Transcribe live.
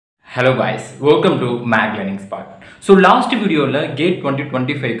Hello guys, welcome to Mag Learning Spark. So last video la GATE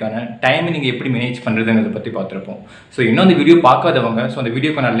 2025 கான time நீங்க எப்படி manage பண்றதுங்கறத பத்தி பார்த்திருப்போம். So இன்னும் அந்த வீடியோ பார்க்காதவங்க so அந்த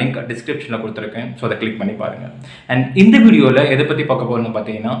வீடியோக்கான லிங்க் டிஸ்கிரிப்ஷன்ல கொடுத்திருக்கேன். So அதை கிளிக் பண்ணி பாருங்க. And இந்த வீடியோல எதை பத்தி பார்க்க போறோம்னு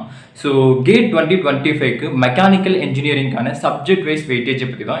பாத்தீங்கன்னா so GATE 2025 க்கு மெக்கானிக்கல் இன்ஜினியரிங் கான சப்ஜெக்ட் வைஸ் வெயிட்டேஜ்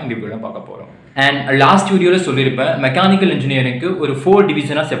பத்தி தான் இந்த வீடியோல பார்க்க போறோம். And last வீடியோல சொல்லிருப்பேன் மெக்கானிக்கல் இன்ஜினியரிங்க்கு ஒரு 4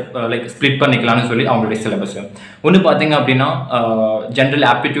 டிவிஷனா லைக் ஸ்ப்ளிட் பண்ணிக்கலாம்னு சொல்லி அவங்களுடைய சிலபஸ். ஒன்னு பாத்தீங்க அப்படினா general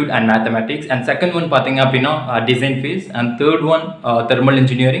aptitude and mathematics and second one பாத்தீங்க அப்படினா design phase and third one thermal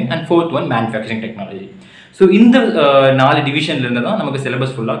engineering and fourth one manufacturing technology. So இந்த நாலு டிவிஷன்ல இருந்து தான் நமக்கு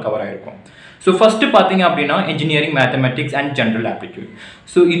சிலபஸ் ஃபுல்லா கவர் ஆயிருக்கும். So first பாத்தீங்க அப்படினா engineering mathematics and general aptitude.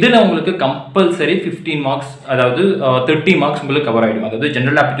 So இதுல உங்களுக்கு கம்பல்சரி 15 மார்க்ஸ் அதாவது 30 மார்க்ஸ் உங்களுக்கு கவர் ஆயிடும். அதாவது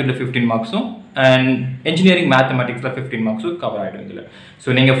general aptitudeல 15 மார்க்ஸும் and engineering mathematicsல 15 மார்க்ஸும் கவர் ஆயிடும் இதுல. So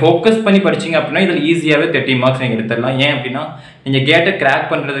நீங்க ஃபோக்கஸ் பண்ணி படிச்சீங்க அப்படினா இதுல ஈஸியாவே 30 மார்க்ஸ் நீங்க எடுத்துடலாம். ஏன் அப்படினா நீங்க கேட்ட கிராக்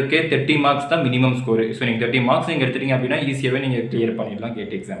பண்றதுக்கு 30 மார்க்ஸ் தான் மினிமம் ஸ்கோர். So நீங்க 30 மார்க்ஸ் நீங்க எடுத்துட்டீங்க அப்படினா ஈஸியாவே நீங்க கிளியர் பண்ணிடலாம்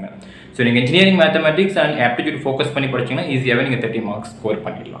கேட் எக்ஸாம். So நீங்க engineering mathematics and aptitude focus பண்ணி படிச்சீங்கன்னா ஈஸியாவே நீங்க 30 மார்க்ஸ் ஸ்கோர்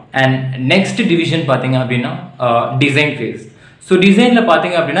பண்ணிடலாம். And next division பாத்தீங்க அப்படினா design phase. So design la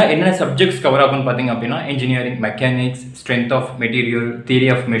பாத்தீங்க அப்படினா என்னென்ன சப்ஜெக்ட்ஸ் கவர் ஆகும்னு பாத்தீங்க அப்படினா engineering mechanics, strength of material, theory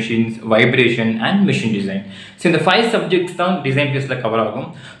of machines, vibration and machine design. So இந்த 5 சப்ஜெக்ட்ஸ் தான் design phase ல கவர் ஆகும்.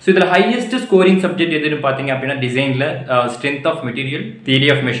 So இதுல highest scoring subject எதுன்னு பாத்தீங்க அப்படினா designல strength of material, theory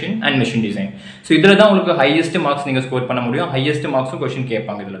of machine and machine design. So இதுல தான் உங்களுக்கு highest marks நீங்க ஸ்கோர் பண்ண முடியும். highest marks क्वेश्चन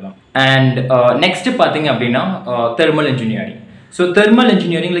கேட்பாங்க இதுல தான். And next பாத்தீங்க அப்படினா thermal engineering. So thermal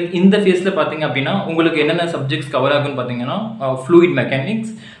engineering like இந்த ஃபேஸ்ல பாத்தீங்க அப்படினா உங்களுக்கு என்னென்ன சப்ஜெக்ட்ஸ் கவர் ஆகும்னு பாத்தீங்கன்னா fluid mechanics,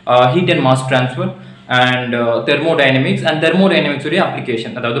 heat and mass transfer and thermodynamics and thermodynamics உடைய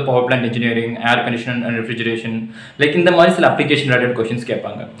application அதாவது power plant engineering, air conditioning and refrigeration like இந்த மாதிரி சில application related questions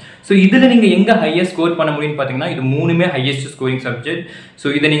கேட்பாங்க. So இதுல நீங்க எங்க ஹையஸ்ட் ஸ்கோர் பண்ண முடியும்னு பாத்தீங்கன்னா இது மூணுமே ஹையஸ்ட் ஸ்கோரிங் சப்ஜெக்ட். So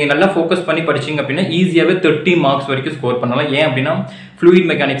இத நீங்க நல்லா ஃபோக்கஸ் பண்ணி படிச்சீங்க அப்படினா ஈஸியாவே 30 மார்க்ஸ் வரைக்கும் ஸ்கோர் பண்ணலாம். ஏன் அப்படினா fluid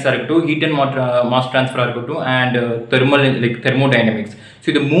mechanics இருக்கட்டும், heat and mass transfer இருக்கட்டும் and thermodynamics. So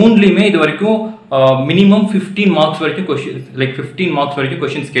இது மூணுலயுமே இது வரைக்கும் மினிமம் 15 மார்க்ஸ் வரைக்கும் क्वेश्चन லைக் 15 மார்க்ஸ் வரைக்கும்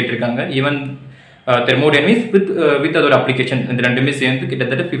क्वेश्चंस கேட்டிருக்காங்க. Even thermodynamics with other application இந்த ரெண்டுமே சேர்ந்து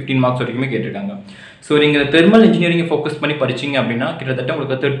கிட்டத்தட்ட 15 மார்க்ஸ் வரைக்குமே கேட்டிருக்காங்க. ஸோ நீங்கள் தெர்மல் இன்ஜினியரிங்கை ஃபோக்கஸ் பண்ணி படிச்சீங்க அப்படின்னா கிட்டத்தட்ட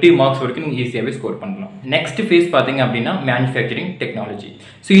உங்களுக்கு 30 மார்க்ஸ் வரைக்கும் நீங்கள் ஈஸியாகவே ஸ்கோர் பண்ணலாம். நெக்ஸ்ட் ஃபேஸ் பார்த்தீங்க அப்படின்னா மேனுஃபேக்சரிங் டெக்னாலஜி.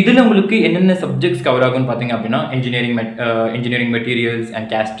 ஸோ இதில் உங்களுக்கு என்னென்ன சப்ஜெக்ட்ஸ் கவர் ஆகும்னு பார்த்தீங்க அப்படின்னா engineering materials and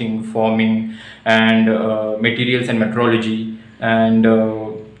casting, forming and materials and metrology and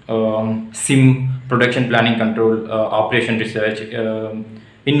sim, production planning control, operation research,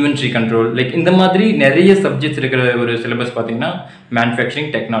 inventory control like இந்த மாதிரி நிறைய சப்ஜெக்ட்ஸ் இருக்கிற ஒரு சிலபஸ் பார்த்தீங்கன்னா மேனுஃபேக்சரிங்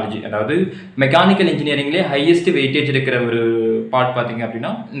டெக்னாலஜி. அதாவது மெக்கானிக்கல் இன்ஜினியரிங்லேயே ஹையஸ்ட் வெயிட்டேஜ் இருக்கிற ஒரு பார்ட் பார்த்தீங்க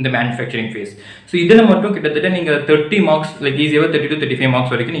அப்படின்னா இந்த மேனுஃபேக்சரிங் ஃபேஸ். ஸோ இதில் மட்டும் கிட்டத்தட்ட நீங்கள் 30 மார்க்ஸ் லைக் ஈஸியாக 30 to 35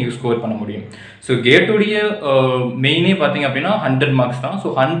 மார்க்ஸ் வரைக்கும் நீங்கள் ஸ்கோர் பண்ண முடியும். ஸோ கேட்டுடைய மெயினே பார்த்தீங்க அப்படின்னா 100 மார்க்ஸ் தான். ஸோ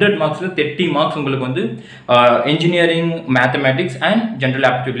 100 மார்க்ஸில் 30 மார்க்ஸ் உங்களுக்கு வந்து இன்ஜினியரிங் மேத்தமேட்டிக்ஸ் அண்ட் ஜென்ரல்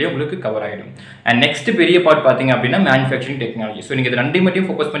ஆப்டிட்யூட்லேயே உங்களுக்கு கவர் ஆகிடும். அண்ட் நெக்ஸ்ட் பெரிய பார்ட் பார்த்தீங்க அப்படின்னா மேனுஃபேக்சரிங் டெக்னாலஜி. ஸோ நீங்கள் இது ரெண்டு மட்டும்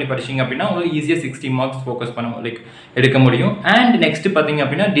ஃபோக்கஸ் பண்ணி படிச்சீங்க அப்படின்னா உங்களுக்கு ஈஸியாக 60 மார்க்ஸ் ஃபோக்கஸ் பண்ண லைக் எடுக்க முடியும். அண்ட் நெக்ஸ்ட் பார்த்தீங்க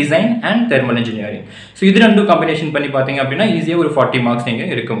அப்படின்னா design and thermal engineering. So இது ரெண்டும் காம்பினேஷன் பண்ணி பார்த்தீங்க அப்படின்னா ஈஸியாக ஒரு 40 மார்க்ஸ்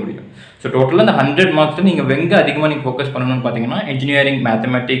நீங்கள் எடுக்க முடியும். ஸோ டோட்டலாக அந்த 100 மார்க்ஸ் நீங்கள் வெங்க அதிகமாக நீங்கள் ஃபோக்கஸ் பண்ணணும்னு பார்த்தீங்கன்னா engineering,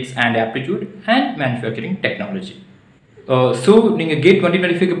 mathematics and aptitude and manufacturing technology. So நீங்கள் GATE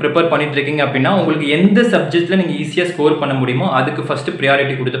 2025க்கு ப்ரிப்பேர் பண்ணிட்டு இருக்கீங்க அப்படின்னா உங்களுக்கு எந்த சப்ஜெக்ட்டில் நீங்கள் ஈஸியாக ஸ்கோர் பண்ண முடியுமோ அதுக்கு ஃபஸ்ட்டு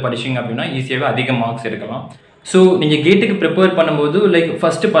ப்ரியாரிட்டி கொடுத்து படிச்சிங்க அப்படின்னா ஈஸியாகவே அதிக மார்க்ஸ் எடுக்கலாம். ஸோ நீங்கள் கேட்டுக்கு ப்ரிப்பேர் பண்ணும்போது லைக்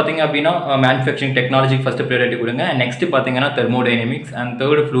ஃபஸ்ட்டு பார்த்தீங்க அப்படின்னா மேனுஃபேக்சரிங் டெக்னாலஜிக்கு ஃபஸ்ட்டு ப்ரியாரிட்டி கொடுங்க. அண்ட் நெக்ஸ்ட் பார்த்தீங்கன்னா thermodynamics and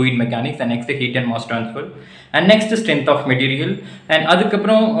third fluid mechanics and next heat and mass transfer and next strength of material and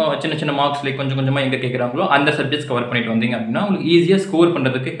அதுக்கப்புறம் சின்ன சின்ன மார்க்ஸ் லைக் கொஞ்சம் கொஞ்சமாக எங்கே கேட்குறாங்களோ அந்த சப்ஜெக்ட்ஸ் கவர் பண்ணிட்டு வந்தீங்க அப்படின்னா உங்களுக்கு ஈஸியாக ஸ்கோர்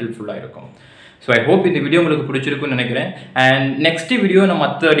பண்ணுறதுக்கு ஹெல்ப்ஃபுல்லாக இருக்கும். ஸோ ஐ ஹோப் இந்த வீடியோ உங்களுக்கு பிடிச்சிருக்குன்னு நினைக்கிறேன். அண்ட் நெக்ஸ்ட் வீடியோ நான்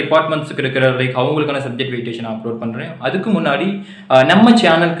மற்ற டிபார்ட்மெண்ட்ஸுக்கு இருக்கிற லைக் அவங்களுக்கான சப்ஜெக்ட் வெயிட்டேஷன் அப்லோட் பண்ணுறேன். அதுக்கு முன்னாடி நம்ம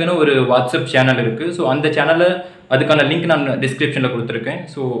சேனலுக்குன்னு ஒரு வாட்ஸ்அப் சேனல் இருக்குது. ஸோ அந்த சேனலை அதுக்கான லிங்க் நான் டிஸ்கிரிப்ஷனில் கொடுத்துருக்கேன்.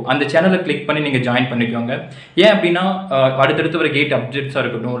 ஸோ அந்த சேனலை கிளிக் பண்ணி நீங்கள் ஜாயின் பண்ணிக்கோங்க. ஏன் அப்படின்னா அடுத்தடுத்து வர கேட் அப்டேட்ஸாக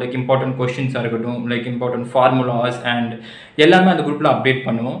இருக்கட்டும் லைக் இம்பார்ட்டன்ட் கொஸ்டின்ஸாக இருக்கட்டும் லைக் இம்பார்ட்டன்ட் ஃபார்முலாஸ் அண்ட் எல்லாமே அந்த குரூப்பில் அப்டேட்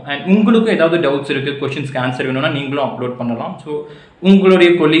பண்ணுவோம். அண்ட் உங்களுக்கும் ஏதாவது டவுட்ஸ் இருக்குது, கொஸ்டின்ஸ்க்கு ஆன்சர் வேணும்னா நீங்களும் அப்லோட் பண்ணலாம். ஸோ உங்களுடைய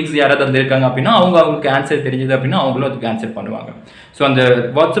கொலீக்ஸ் யாராவது அதில் இருக்காங்க அப்படின்னா அவங்களுக்கு ஆன்சர் தெரிஞ்சது அப்படின்னா அவங்களும் அதுக்கு ஆன்சர் பண்ணுவாங்க. ஸோ அந்த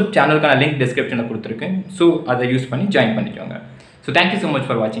வாட்ஸ்அப் சேனலுக்கான லிங்க் டிஸ்கிரிப்ஷனில் கொடுத்துருக்கேன். ஸோ அதை யூஸ் பண்ணி ஜாயின் பண்ணிக்கோங்க. So thank you so much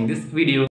for வாட்சிங் திஸ் வீடியோ.